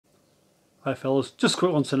Hi fellas, just a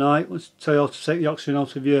quick one tonight. Let's tell you how to take the oxygen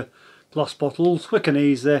out of your glass bottles. Quick and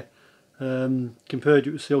easy. You can purge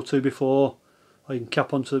it with CO2 before, or you can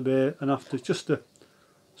cap onto the beer and after. Just a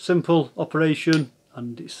simple operation,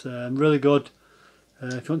 and it's really good.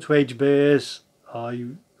 If you want to age beers, or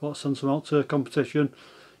you want to send some out to a competition,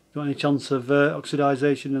 you want any chance of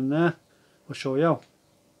oxidisation in there, I'll show you how.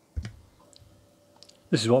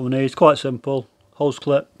 This is what we need. It's quite simple. Hose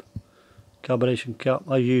clip, carbonation cap.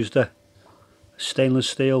 I used a stainless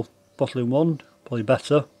steel bottling wand, probably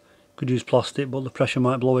better. Could use plastic, but the pressure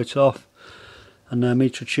might blow it off. And a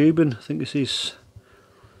metre tubing. I think this is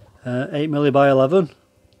 8mm by 11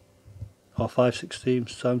 or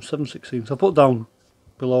 5/16 times 7/16. I'll put down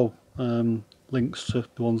below links to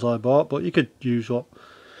the ones I bought, but you could use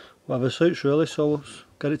whatever suits really. So let's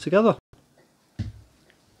get it together.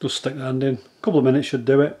 Just stick the hand in. A couple of minutes should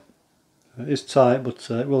do it. It is tight, but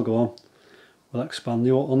it will go on. We'll expand.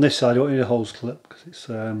 On this side you won't need a hose clip because it's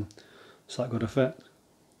that good a fit.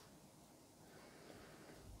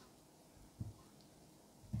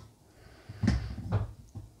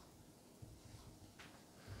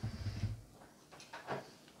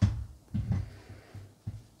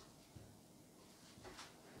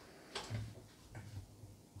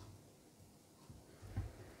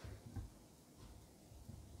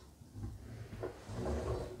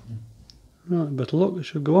 Right, better luck, it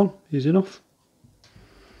should go on, easy enough.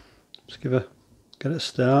 Just get it a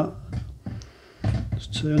start.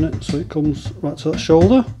 Just turn it so it comes right to that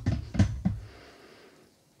shoulder.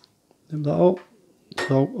 Nip that up.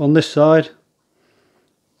 So on this side,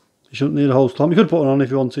 you shouldn't need a hose clamp. You could put one on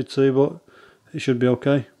if you wanted to, but it should be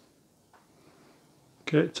okay.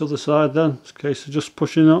 Okay, to the side then. It's a case of just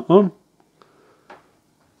pushing that on.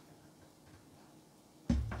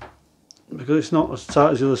 Because it's not as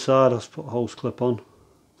tight as the other side, I'll just put a hose clip on.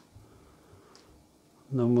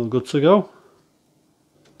 And then we're good to go.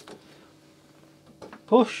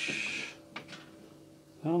 Push.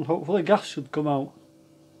 And hopefully gas should come out.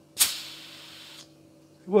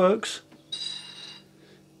 It works.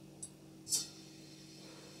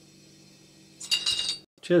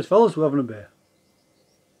 Cheers fellas, we're having a beer.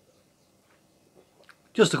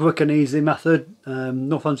 Just a quick and easy method,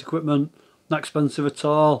 no fancy equipment, not expensive at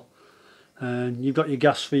all. And you've got your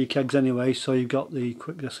gas for your kegs anyway, so you've got the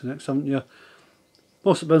quick disconnects, haven't you?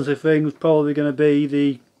 Most expensive thing is probably going to be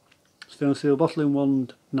the stainless steel bottling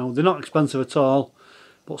wand. Now they're not expensive at all,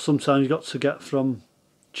 but sometimes you've got to get from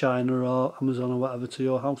China or Amazon or whatever to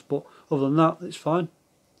your house, but other than that it's fine.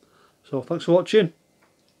 So thanks for watching,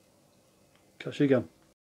 catch you again.